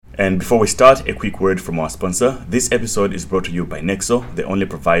And before we start, a quick word from our sponsor. This episode is brought to you by Nexo, the only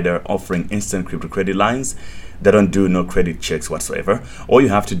provider offering instant crypto credit lines that don't do no credit checks whatsoever. All you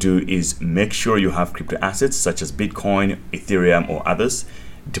have to do is make sure you have crypto assets such as Bitcoin, Ethereum, or others.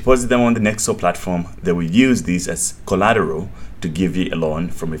 Deposit them on the Nexo platform. They will use these as collateral to give you a loan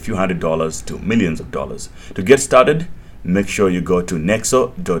from a few $100s to millions of dollars. To get started, make sure you go to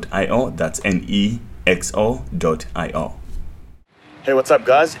nexo.io. That's nexo.io. Hey, what's up,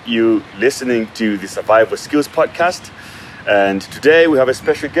 guys? You listening to the Survival Skills podcast, and today we have a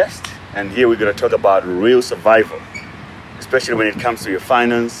special guest, and here we're going to talk about real survival, especially when it comes to your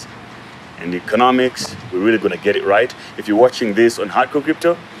finance and economics. We're really going to get it right. If you're watching this on Hardcore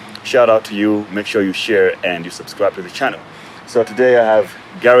Crypto, shout out to you. Make sure you share and you subscribe to the channel. So today I have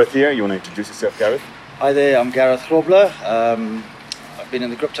Gareth here. You want to introduce yourself, Gareth? Hi there, I'm Gareth Grobler. I've been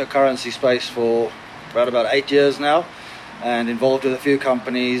in the cryptocurrency space for about 8 years now, and involved with a few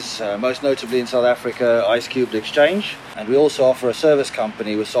companies, most notably in South Africa, Ice Cubed Exchange. And we also offer a service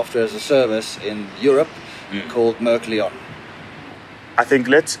company with software as a service in Europe called Mercleon. I think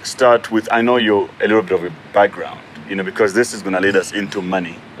let's start with, I know you're a little bit of a background, because this is going to lead us into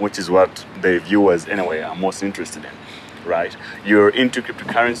money, which is what the viewers anyway are most interested in, right? You're into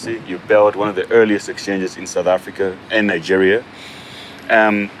cryptocurrency. You built one of the earliest exchanges in South Africa and Nigeria.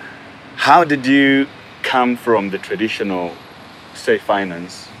 How did you come from the traditional, say,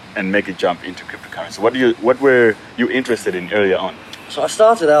 finance and make a jump into cryptocurrency? What were you interested in earlier on? So I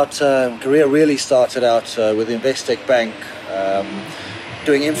started out, career really started out with Investec Bank,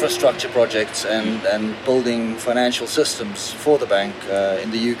 doing infrastructure projects and building financial systems for the bank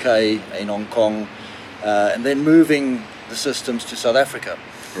in the UK, in Hong Kong, and then moving the systems to South Africa.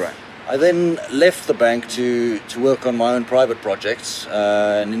 Right. I then left the bank to work on my own private projects,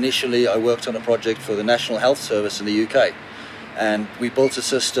 and initially I worked on a project for the National Health Service in the UK, and we built a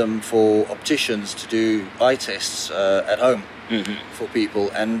system for opticians to do eye tests at home for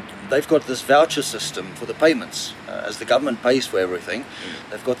people, and they've got this voucher system for the payments. As the government pays for everything,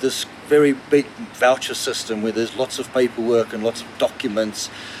 they've got this very big voucher system where there's lots of paperwork and lots of documents.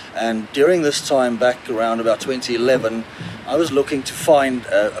 And during this time, back around about 2011, I was looking to find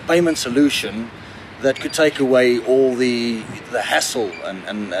a payment solution that could take away all the hassle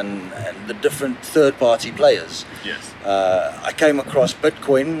and the different third-party players. Yes. I came across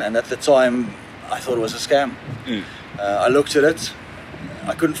Bitcoin, and at the time, I thought it was a scam. I looked at it,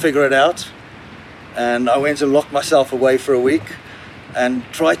 I couldn't figure it out, and I went and locked myself away for a week and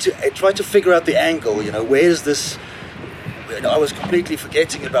tried to figure out the angle. Where's this? I was completely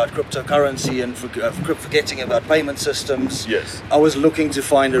forgetting about cryptocurrency and forgetting about payment systems. Yes. I was looking to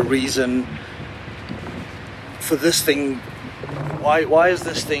find a reason for this thing. Why is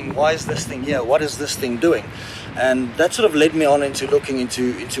this thing here? What is this thing doing? And that sort of led me on into looking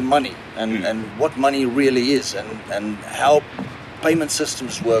into money and what money really is and how payment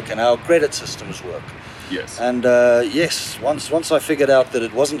systems work and how credit systems work. Yes. And yes, once I figured out that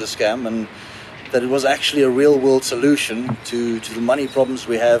it wasn't a scam and that it was actually a real world solution to the money problems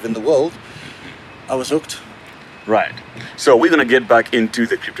we have in the world, I was hooked. Right. So we're going to get back into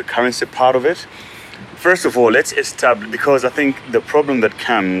the cryptocurrency part of it. First of all, let's establish, because I think the problem that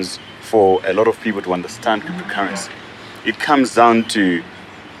comes for a lot of people to understand cryptocurrency, it comes down to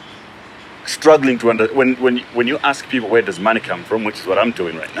struggling to understand. When you ask people where does money come from, which is what I'm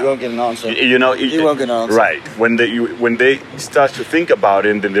doing right now, You won't get an answer. You won't get an answer. Right. When they start to think about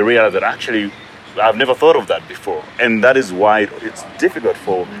it, then they realize that actually I've never thought of that before, and that is why it's difficult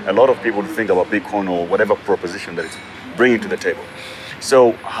for a lot of people to think about Bitcoin or whatever proposition that it's bringing to the table.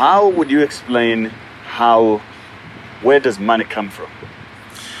 So how would you explain where does money come from?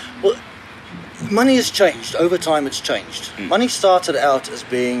 Well, money has changed. Over time, it's changed. Money started out as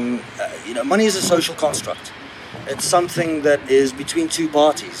being, money is a social construct. It's something that is between two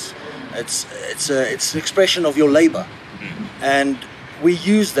parties. It's an expression of your labor, and we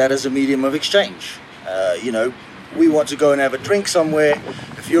use that as a medium of exchange. We want to go and have a drink somewhere.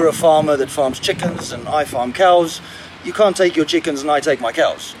 If you're a farmer that farms chickens and I farm cows, you can't take your chickens and I take my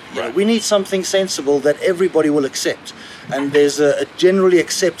cows. Right. We need something sensible that everybody will accept, and there's a generally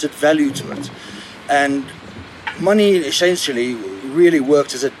accepted value to it. And money essentially really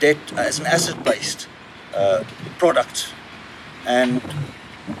worked as an asset-based product, and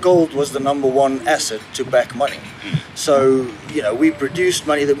gold was the number one asset to back money. So, we produced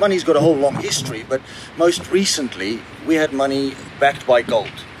money. The money's got a whole long history, but most recently we had money backed by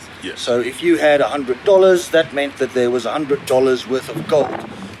gold. Yes. So if you had $100, that meant that there was $100 worth of gold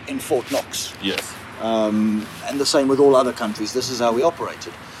in Fort Knox. Yes. And the same with all other countries. This is how we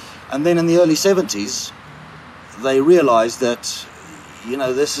operated. And then in the early 70s, they realized that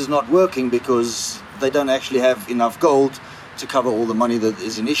this is not working because they don't actually have enough gold to cover all the money that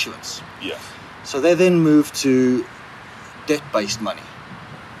is in issuance. Yes. So they then moved to debt-based money,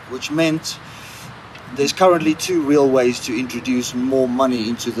 which meant there's currently two real ways to introduce more money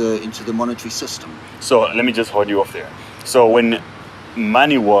into the monetary system. So let me just hold you off there. So when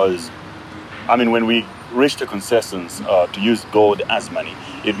money when we reached a consensus to use gold as money,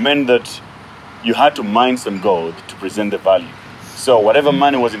 it meant that you had to mine some gold to present the value. So whatever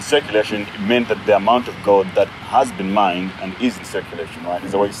money was in circulation, it meant that the amount of gold that has been mined and is in circulation, right?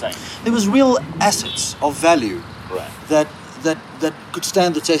 Is that what you're saying? There was real assets of value, right, that could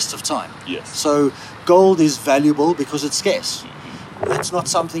stand the test of time. Yes. So gold is valuable because it's scarce. It's not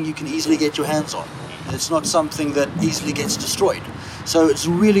something you can easily get your hands on. It's not something that easily gets destroyed. So it's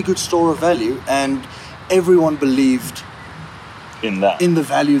a really good store of value, and everyone believed in the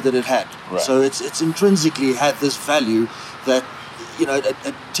value that it had. Right. So it's intrinsically had this value that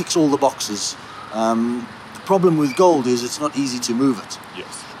it ticks all the boxes. The problem with gold is it's not easy to move it.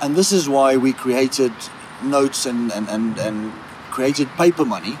 Yes. And this is why we created notes and created paper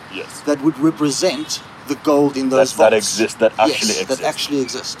money. Yes. That would represent the gold in those vaults. That actually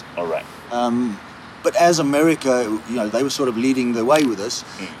exist. All right. But as America, they were sort of leading the way with this.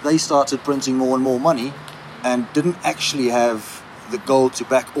 They started printing more and more money, and didn't actually have the gold to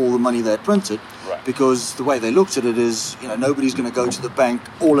back all the money they had printed. Right. Because the way they looked at it is, nobody's going to go to the bank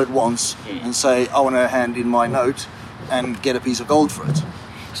all at once and say, I want to hand in my note and get a piece of gold for it.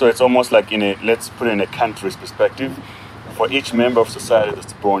 So it's almost like let's put it in a country's perspective. For each member of society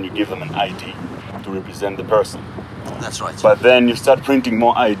that's born, you give them an ID to represent the person. That's right. But then you start printing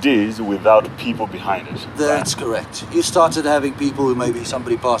more IDs without people behind it. That's correct. You started having people who maybe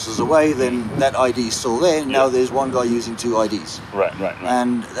somebody passes away, then that ID is still there. Now there's one guy using two IDs. Right.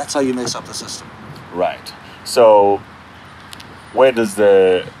 And that's how you mess up the system. Right. So where does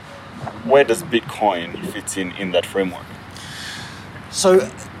Bitcoin fit in that framework? So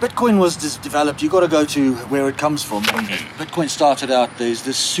Bitcoin was developed. You've got to go to where it comes from. Bitcoin started out, there's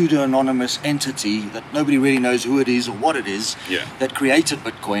this pseudo-anonymous entity that nobody really knows who it is or what it is that created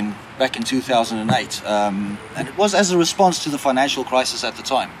Bitcoin back in 2008. And it was as a response to the financial crisis at the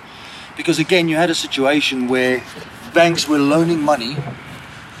time. Because again, you had a situation where banks were loaning money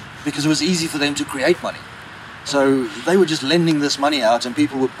because it was easy for them to create money. So they were just lending this money out, and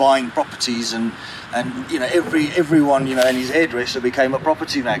people were buying properties, and everyone and his hairdresser became a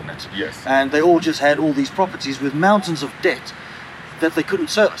property magnate. Yes. And they all just had all these properties with mountains of debt that they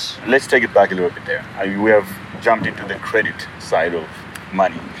couldn't service. Let's take it back a little bit there. We have jumped into the credit side of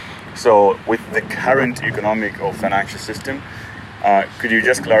money. So with the current economic or financial system, could you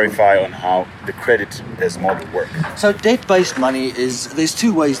just clarify on how the credit-based model works? So debt-based money there's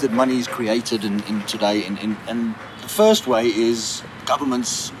two ways that money is created in today. And the first way is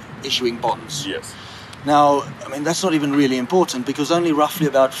governments issuing bonds. Yes. Now, that's not even really important, because only roughly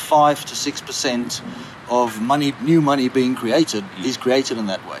about 5 to 6% of new money being created is created in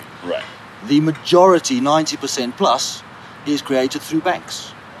that way. Right. The majority, 90% plus, is created through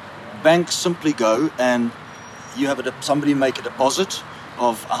banks. Banks simply go and you have somebody make a deposit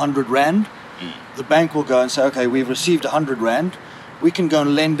of 100 Rand. The bank will go and say, okay, we've received 100 Rand. We can go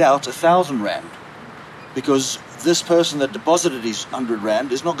and lend out 1,000 Rand. Because this person that deposited his 100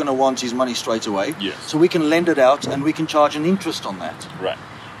 Rand is not going to want his money straight away. Yes. So we can lend it out and we can charge an interest on that. Right.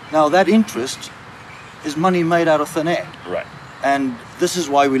 Now that interest is money made out of thin air. Right. And this is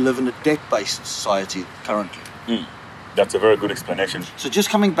why we live in a debt-based society currently. That's a very good explanation. So just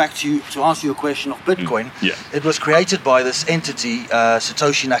coming back to answer your question of Bitcoin, it was created by this entity,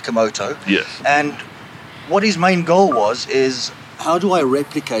 Satoshi Nakamoto. Yes. And what his main goal is how do I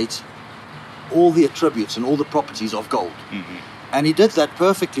replicate all the attributes and all the properties of gold? And he did that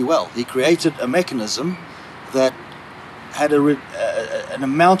perfectly well. He created a mechanism that had an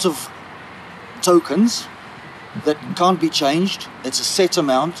amount of tokens that can't be changed. It's a set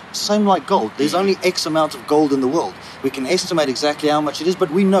amount, same like gold. There's only X amount of gold in the world. We can estimate exactly how much it is,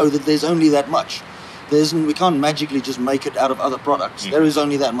 but we know that there's only that much. We can't magically just make it out of other products. There is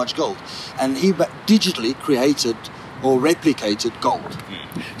only that much gold. And he digitally created or replicated gold.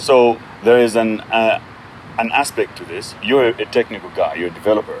 So there is an aspect to this. You're a technical guy, you're a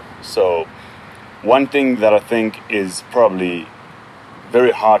developer. So one thing that I think is probably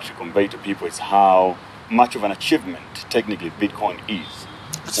very hard to convey to people is how much of an achievement technically Bitcoin is.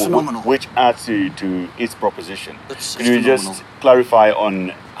 It's phenomenal. Which adds to its proposition. Could you just clarify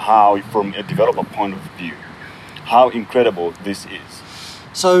on how, from a developer point of view, how incredible this is?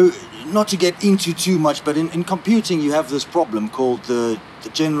 So, not to get into too much, but in computing you have this problem called the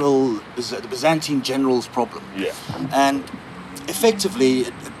Byzantine generals problem. Yeah. And effectively,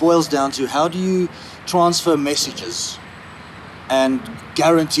 it boils down to how do you transfer messages and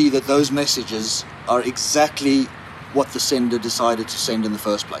guarantee that those messages are exactly what the sender decided to send in the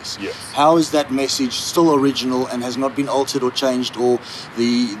first place. Yes. How is that message still original and has not been altered or changed, or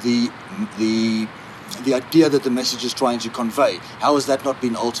the idea that the message is trying to convey, how has that not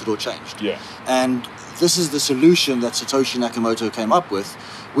been altered or changed? Yeah. And this is the solution that Satoshi Nakamoto came up with,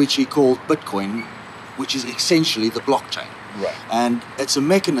 which he called Bitcoin, which is essentially the blockchain. Right. And it's a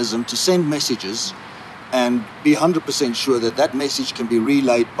mechanism to send messages and be 100% sure that that message can be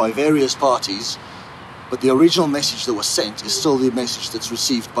relayed by various parties, but the original message that was sent is still the message that's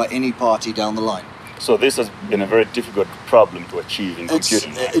received by any party down the line. So this has been a very difficult problem to achieve in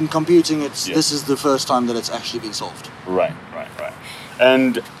computing. In computing, this is the first time that it's actually been solved. Right.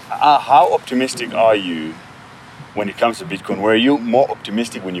 And how optimistic are you when it comes to Bitcoin? Were you more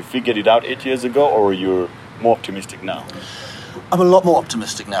optimistic when you figured it out 8 years ago, or you're more optimistic now? I'm a lot more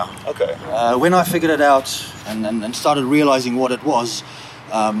optimistic now. Okay. When I figured it out and started realizing what it was,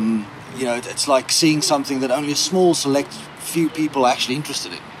 it's like seeing something that only a small select few people are actually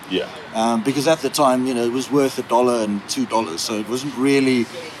interested in. Yeah. Because at the time, it was worth $1 and $2, so it wasn't really,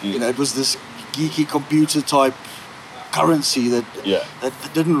 it was this geeky computer type currency that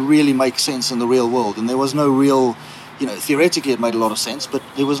didn't really make sense in the real world, and there was no real, theoretically it made a lot of sense, but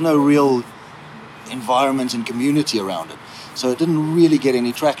there was no real environment and community around it. So it didn't really get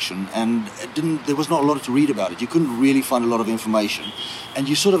any traction, and there was not a lot to read about it. You couldn't really find a lot of information, and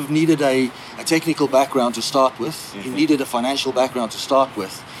you sort of needed a technical background to start with. Mm-hmm. You needed a financial background to start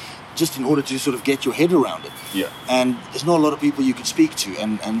with, just in order to sort of get your head around it. Yeah. And there's not a lot of people you could speak to,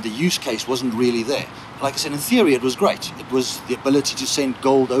 and the use case wasn't really there. Like I said, in theory it was great. It was the ability to send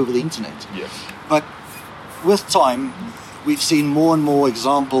gold over the internet. Yes. But with time, we've seen more and more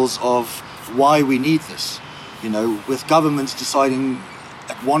examples of why we need this. With governments deciding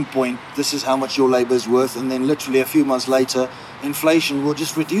at one point this is how much your labor is worth, and then literally a few months later inflation will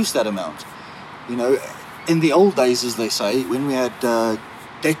just reduce that amount. In the old days, as they say, when we had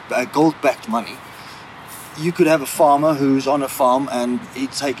gold-backed money, you could have a farmer who's on a farm and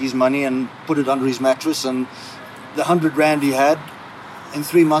he'd take his money and put it under his mattress, and the 100 rand he had, in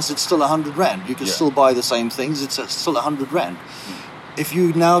 3 months it's still 100 rand. You can still buy the same things, it's still 100 rand. If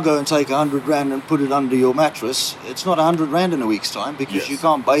you now go and take 100 rand and put it under your mattress, it's not 100 rand in a week's time, because you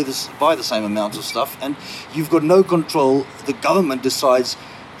can't buy the same amount of stuff, and you've got no control. The government decides,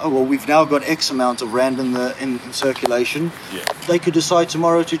 oh well, we've now got X amount of rand in circulation. Yeah. They could decide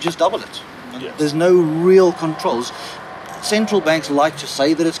tomorrow to just double it. Yes. There's no real controls. Central banks like to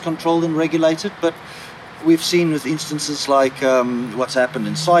say that it's controlled and regulated, but we've seen with instances like what's happened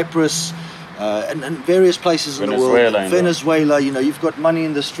in Cyprus, and various places in the world. Venezuela, you've got money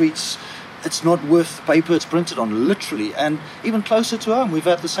in the streets. It's not worth the paper it's printed on, literally. And even closer to home, we've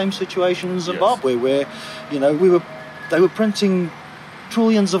had the same situation in Zimbabwe, where, they were printing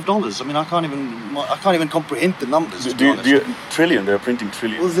trillions of dollars. I mean, I can't even comprehend the numbers. Trillion? They're printing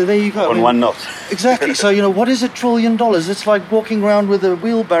trillions. Well, there you go. On one note. Exactly. So, what is $1 trillion? It's like walking around with a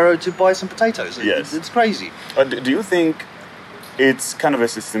wheelbarrow to buy some potatoes. It's crazy. Do you think it's kind of a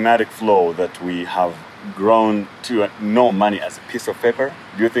systematic flaw that we have grown to know money as a piece of paper?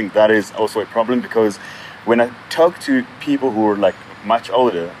 Do you think that is also a problem? Because when I talk to people who are like much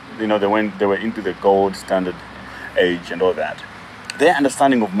older, they were into the gold standard age and all that, their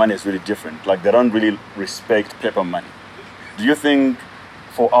understanding of money is really different. Like, they don't really respect paper money. Do you think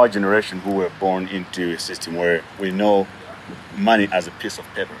for our generation, who were born into a system where we know money as a piece of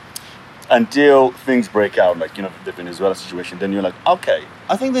paper, until things break out, like the Venezuela situation, then you're like, okay.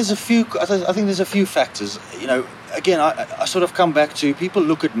 I think there's a few factors. Again, I sort of come back to, people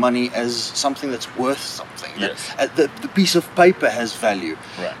look at money as something that's worth something. Yes. The piece of paper has value.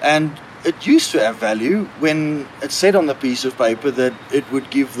 Right. And it used to have value when it said on the piece of paper that it would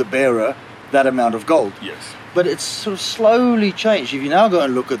give the bearer that amount of gold. Yes. But it's sort of slowly changed. If you now go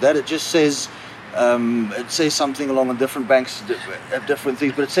and look at that, it just says, something along the different banks have different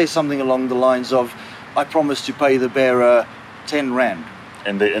things, but it says something along the lines of, I promise to pay the bearer 10 rand.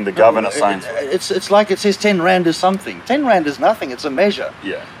 And the governor signs for it. It's like it says 10 rand is something. 10 rand is nothing, it's a measure.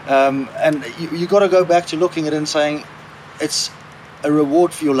 Yeah. And you got to go back to looking at it and saying, it's a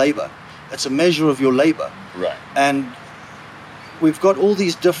reward for your labor. It's a measure of your labor. Right. And we've got all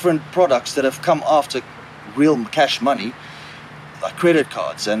these different products that have come after real cash money, like credit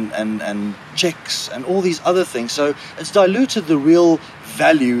cards and checks and all these other things. So it's diluted the real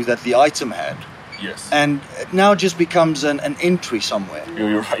value that the item had. Yes. And it now just becomes an entry somewhere.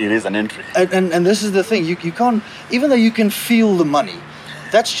 You're right, it is an entry. And this is the thing, you can't, even though you can feel the money,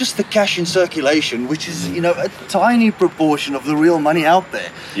 That's just the cash in circulation, which is, a tiny proportion of the real money out there.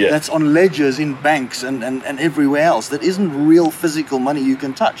 Yes. That's on ledgers in banks and everywhere else. That isn't real physical money you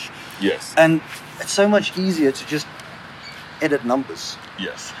can touch. Yes. And it's so much easier to just edit numbers.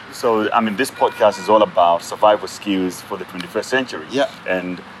 Yes. So, this podcast is all about survival skills for the 21st century. Yeah.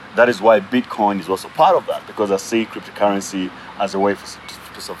 And that is why Bitcoin is also part of that, because I see cryptocurrency as a way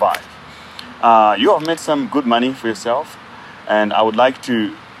to survive. You have made some good money for yourself, and I would like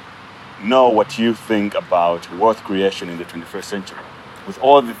to know what you think about wealth creation in the 21st century, with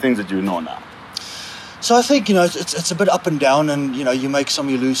all the things that you know now. So I think, it's a bit up and down, and, you make some,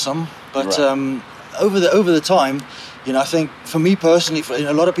 you lose some. But Right. over the time, I think for me personally,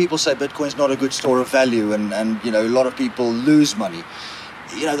 a lot of people say Bitcoin's not a good store of value, and a lot of people lose money.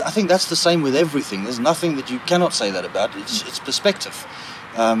 I think that's the same with everything. There's nothing that you cannot say that about. It's perspective.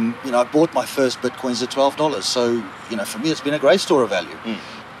 I bought my first Bitcoins at $12. So, for me, it's been a great store of value.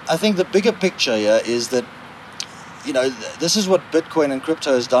 I think the bigger picture here is that, this is what Bitcoin and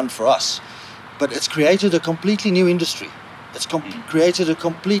crypto has done for us. But it's created a completely new industry. It's created a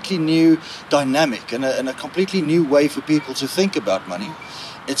completely new dynamic and a completely new way for people to think about money.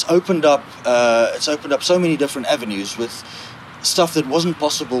 It's opened up so many different avenues with stuff that wasn't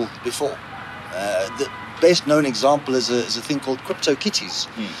possible before. The best known example is a thing called CryptoKitties,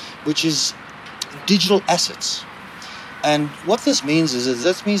 which is digital assets. And what this means is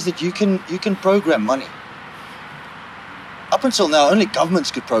that you can program money. Up until now, only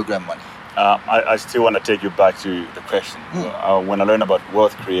governments could program money. I still want to take you back to the question. When I learned about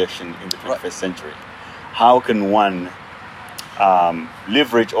wealth creation in the 21st century, how can one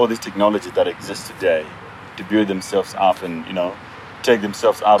leverage all this technology that exists today to build themselves up and, take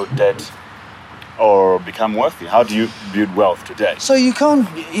themselves out of debt or become wealthy? How do you build wealth today? So you can't,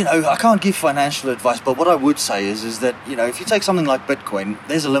 I can't give financial advice, but what I would say is that, if you take something like Bitcoin,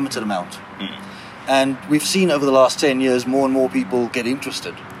 there's a limited amount. And we've seen over the last 10 years, more and more people get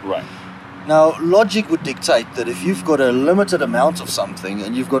interested. Right. Now, logic would dictate that if you've got a limited amount of something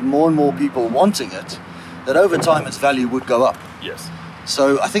and you've got more and more people wanting it, that over time its value would go up. Yes.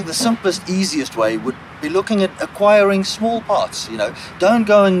 So I think the simplest, easiest way would be looking at acquiring small parts. Don't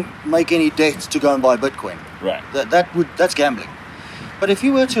go and make any debt to go and buy Bitcoin. Right. That's gambling. But if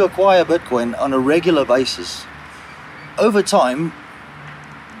you were to acquire Bitcoin on a regular basis, over time,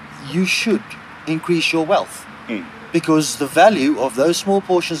 you should increase your wealth. Because the value of those small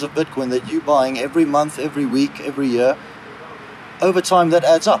portions of Bitcoin that you're buying every month, every week, every year, over time that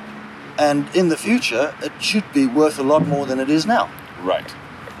adds up. And in the future, it should be worth a lot more than it is now. Right.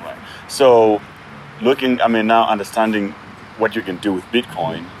 So, now understanding what you can do with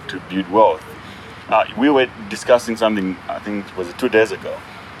Bitcoin to build wealth. We were discussing something, I think it was 2 days ago,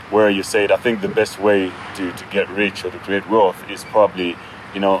 where you said, I think the best way to get rich or to create wealth is probably,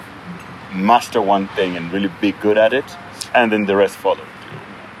 master one thing and really be good at it, and then the rest follow.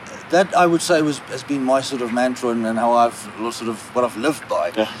 That I would say has been my sort of mantra and how what I've lived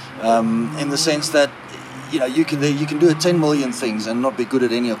by. Yeah. In the sense that you can do 10 million things and not be good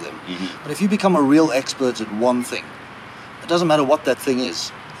at any of them. But if you become a real expert at one thing, it doesn't matter what that thing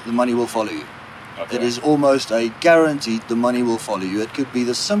is, the money will follow you. Okay. It is almost a guaranteed the money will follow you. It could be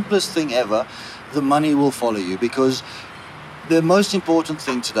the simplest thing ever, the money will follow you, because the most important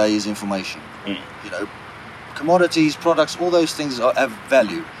thing today is information. Commodities, products, all those things have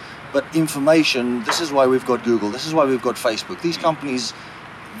value. But information, this is why we've got Google, this is why we've got Facebook. These companies,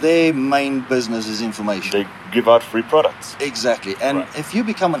 their main business is information. They give out free products. Exactly. And if you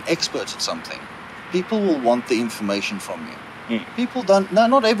become an expert at something, people will want the information from you. People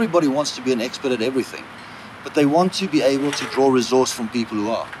not everybody wants to be an expert at everything, but they want to be able to draw resource from people who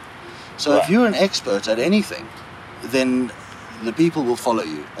are. So if you're an expert at anything, then the people will follow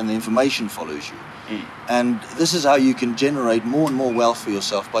you and the information follows you. And this is how you can generate more and more wealth for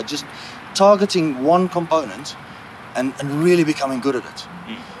yourself, by just targeting one component and really becoming good at it.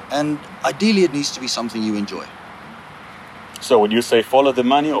 And ideally it needs to be something you enjoy. So would you say follow the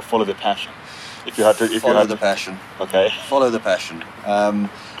money or follow the passion? Follow the passion. Okay. Follow the passion.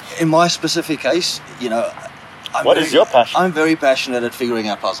 In my specific case, what is your passion? I'm very passionate at figuring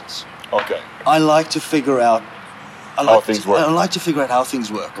out puzzles. Okay. I like to figure out how things work. I like to figure out how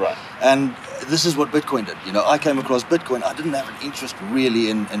things work. Right. And this is what Bitcoin did. I came across Bitcoin. I didn't have an interest really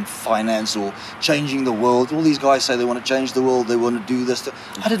in finance or changing the world. All these guys say they want to change the world, they want to do this.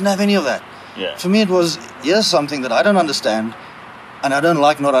 I didn't have any of that. Yeah. For me, it was, here's something that I don't understand, and I don't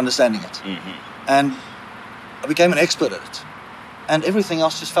like not understanding it. And I became an expert at it. And everything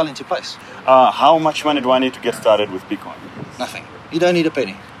else just fell into place. How much money do I need to get started with Bitcoin? Nothing. You don't need a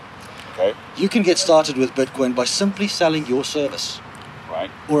penny. Okay. You can get started with Bitcoin by simply selling your service. Right.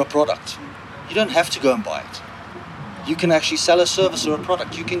 right? Or a product. You don't have to go and buy it. You can actually sell a service or a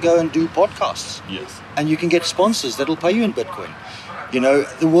product. You can go and do podcasts. Yes. And you can get sponsors that'll pay you in Bitcoin. You know,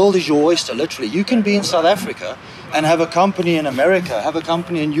 the world is your oyster, literally. You can be in South Africa and have a company in America, have a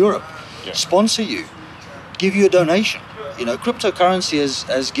company in Europe, sponsor you, give you a donation. You know, cryptocurrency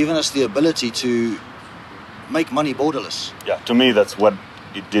has given us the ability to make money borderless. Yeah, to me, that's what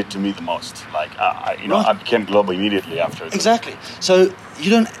it did to me the most. Like, I became global immediately after it. Exactly. So you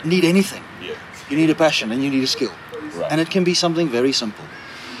don't need anything. Yeah. You need a passion and you need a skill. Right. And it can be something very simple.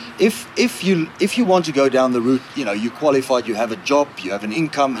 If you want to go down the route, you know, you qualified, you have a job, you have an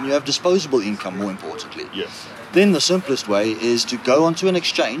income, and you have disposable income, more importantly. Yes. Then the simplest way is to go onto an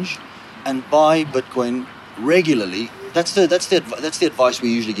exchange and buy Bitcoin regularly. That's the advice we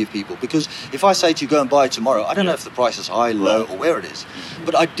usually give people. Because if I say to you, go and buy it tomorrow, I don't know if the price is high, low, or where it is.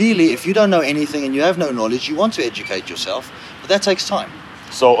 But ideally, if you don't know anything and you have no knowledge, you want to educate yourself, but that takes time.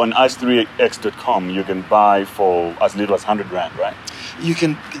 So on ice3x.com, you can buy for as little as 100 Rand, right? You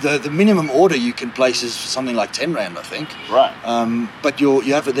can the minimum order you can place is something like 10 Rand, I think. Right. But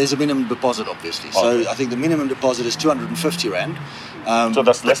there's a minimum deposit, obviously. Okay. So I think the minimum deposit is 250 Rand. So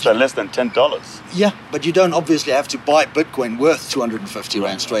that's less than $10. Yeah, but you don't obviously have to buy Bitcoin worth 250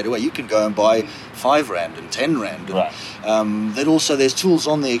 Rand straight away. You can go and buy 5 Rand and 10 Rand. And, right. There's tools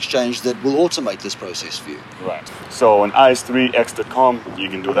on the exchange that will automate this process for you. Right. So on ice3x.com, you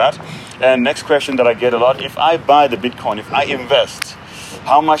can do that. And next question that I get a lot, if I buy the Bitcoin, if I invest,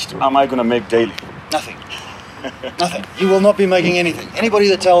 how much am I going to make daily? Nothing. Nothing. You will not be making anything. Anybody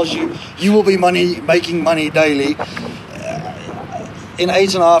that tells you you will be making money daily, in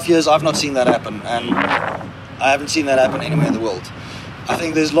 8.5 years, I've not seen that happen, and I haven't seen that happen anywhere in the world. I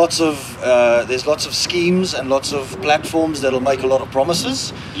think there's lots of schemes and lots of platforms that'll make a lot of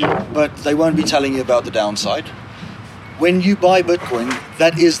promises, but they won't be telling you about the downside. When you buy Bitcoin,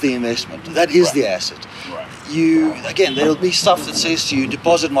 that is the investment. That is the asset. Right. There'll be stuff that says to you,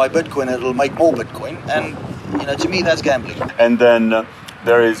 deposit my Bitcoin and it'll make more Bitcoin. And, to me, that's gambling. And then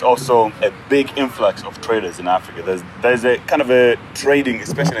there is also a big influx of traders in Africa. There's a kind of a trading,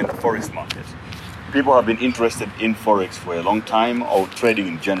 especially in the Forex market. People have been interested in Forex for a long time, or trading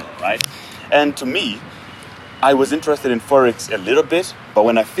in general, right? And to me, I was interested in Forex a little bit, but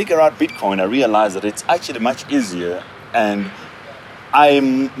when I figure out Bitcoin, I realized that it's actually much easier and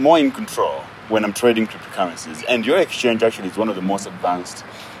I'm more in control when I'm trading cryptocurrencies. And your exchange actually is one of the most advanced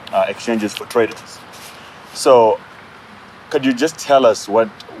exchanges for traders. So could you just tell us what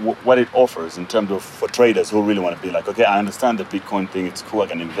it offers in terms of for traders who really want to be like, okay, I understand the Bitcoin thing, it's cool, I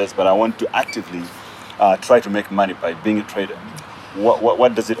can invest, but I want to actively try to make money by being a trader.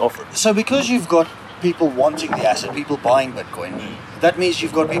 What does it offer? So because you've got people wanting the asset, people buying Bitcoin, that means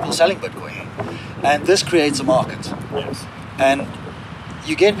you've got people selling Bitcoin. And this creates a market. Yes. And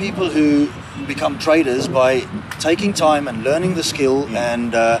you get people who become traders by taking time and learning the skill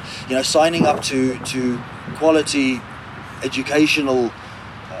and signing up to quality educational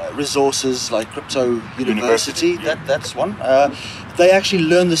resources like Crypto University. That's one. They actually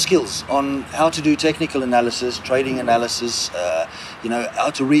learn the skills on how to do technical analysis, trading analysis, how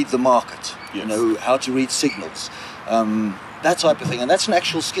to read the market, how to read signals, that type of thing. And that's an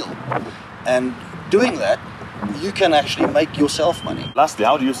actual skill. And doing that, you can actually make yourself money. Lastly,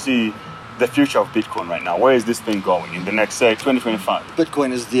 how do you see the future of Bitcoin right now? Where is this thing going in the next, say, 2025?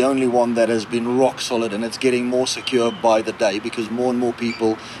 Bitcoin is the only one that has been rock solid, and it's getting more secure by the day because more and more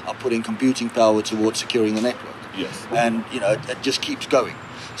people are putting computing power towards securing the network. Yes. And, it just keeps going.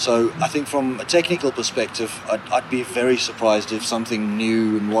 So I think from a technical perspective, I'd be very surprised if something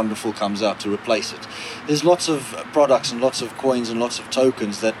new and wonderful comes out to replace it. There's lots of products and lots of coins and lots of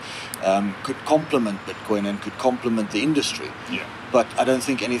tokens that could complement Bitcoin and could complement the industry. Yeah. But I don't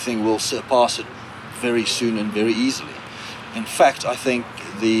think anything will surpass it very soon and very easily. In fact, I think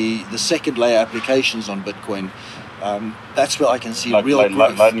the second layer applications on Bitcoin, that's where I can see real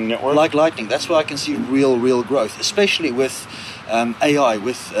growth. Lightning Network? Like Lightning, that's where I can see real growth, especially with AI,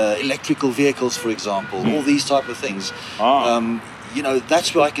 with electrical vehicles, for example, all these type of things.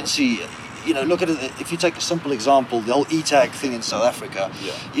 That's where I can see. Look at it. If you take a simple example, the whole e-tag thing in South Africa,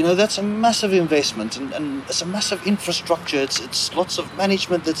 that's a massive investment and it's a massive infrastructure. It's lots of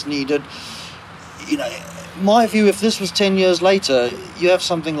management that's needed. My view, if this was 10 years later, you have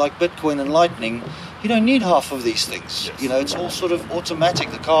something like Bitcoin and Lightning, you don't need half of these things. Yes. It's all sort of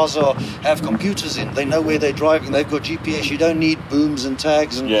automatic. The cars have computers in. They know where they're driving. They've got GPS. You don't need booms and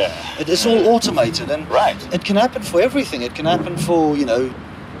tags. And it's all automated. And it can happen for everything. It can happen for,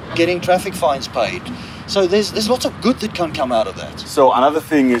 getting traffic fines paid. So there's lots of good that can come out of that. So another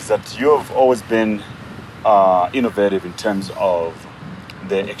thing is that you've always been innovative in terms of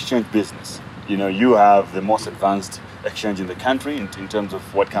the exchange business. You have the most advanced exchange in the country in terms of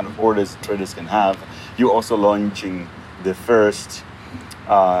what kind of orders traders can have. You're also launching the first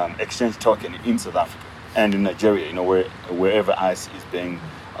exchange token in South Africa and in Nigeria, wherever ICE is being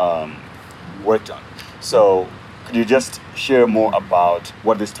worked on. So could you just share more about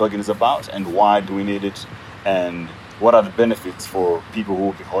what this token is about and why do we need it, and what are the benefits for people who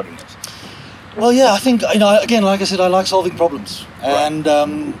will be holding it? Well, yeah, I think, again, like I said, I like solving problems. And,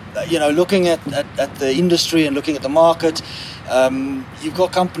 looking at the industry and looking at the market, you've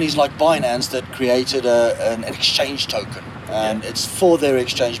got companies like Binance that created an exchange token. And it's for their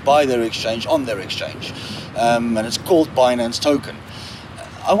exchange, by their exchange, on their exchange. And it's called Binance Token.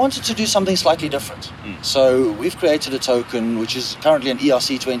 I wanted to do something slightly different. So we've created a token which is currently an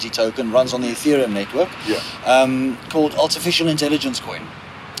ERC20 token, runs on the Ethereum network, called Artificial Intelligence Coin.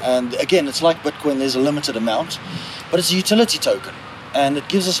 And again, it's like Bitcoin, there's a limited amount, but it's a utility token and it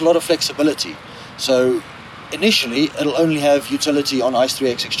gives us a lot of flexibility. So initially, it'll only have utility on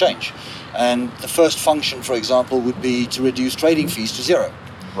ICE3X exchange. And the first function, for example, would be to reduce trading fees to zero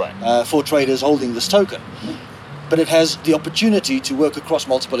for traders holding this token. But it has the opportunity to work across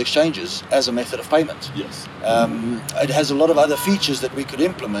multiple exchanges as a method of payment. Yes. It has a lot of other features that we could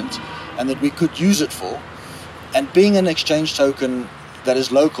implement and that we could use it for. And being an exchange token that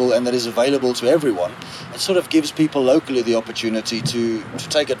is local and that is available to everyone, it sort of gives people locally the opportunity to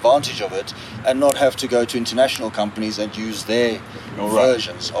take advantage of it and not have to go to international companies and use their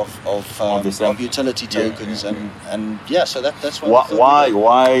versions of utility tokens. So that's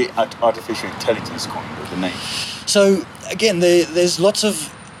why artificial intelligence coin, the name. So again, there's lots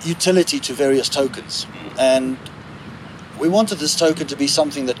of utility to various tokens, and we wanted this token to be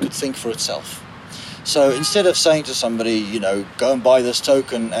something that could think for itself. So instead of saying to somebody, go and buy this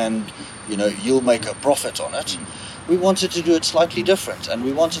token and, you'll make a profit on it, we wanted to do it slightly different. And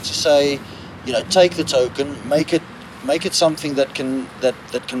we wanted to say, take the token, make it something that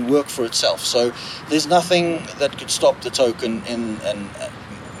can work for itself. So there's nothing that could stop the token in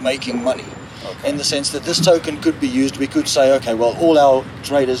making money. Okay. In the sense that this token could be used, we could say, okay, well, all our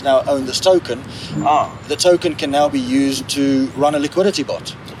traders now own this token. The token can now be used to run a liquidity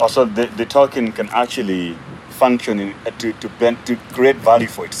bot. Also, the token can actually function to create value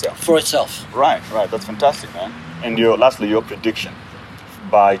for itself. For itself. Right. That's fantastic, man. And lastly, your prediction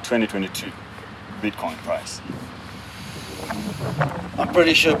by 2022 Bitcoin price. I'm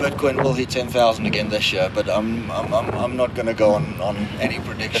pretty sure Bitcoin will hit 10,000 again this year, but I'm not going to go on any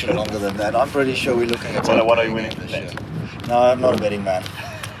prediction longer than that. I'm pretty sure we're looking at. What are you willing to bet? No, I'm not a betting man.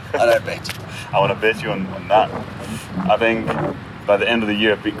 I don't bet. I want to bet you on that. I think by the end of the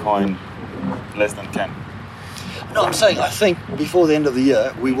year, Bitcoin less than 10. No, I'm saying I think before the end of the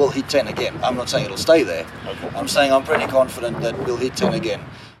year we will hit 10 again. I'm not saying it'll stay there. Okay. I'm saying I'm pretty confident that we'll hit 10 again.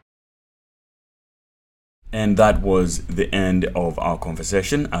 And that was the end of our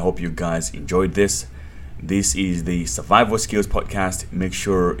conversation. I hope you guys enjoyed this. This is the Survival Skills Podcast. Make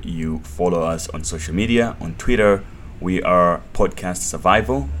sure you follow us on social media. On Twitter, we are Podcast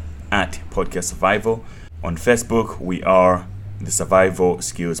Survival, at Podcast Survival. On Facebook, we are the Survival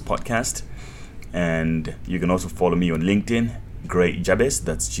Skills Podcast. And you can also follow me on LinkedIn, Jabesi,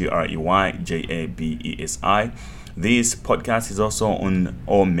 that's GreyJabesi. This podcast is also on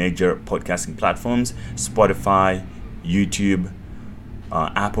all major podcasting platforms, Spotify, YouTube,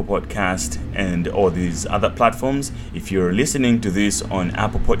 Apple Podcast, and all these other platforms. If you're listening to this on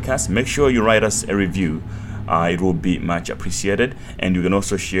Apple Podcast, make sure you write us a review. It will be much appreciated, and you can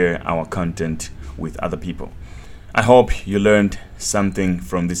also share our content with other people. I hope you learned something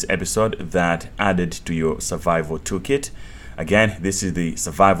from this episode that added to your survival toolkit. Again, this is the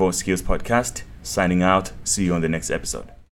Survival Skills Podcast. Signing out. See you on the next episode.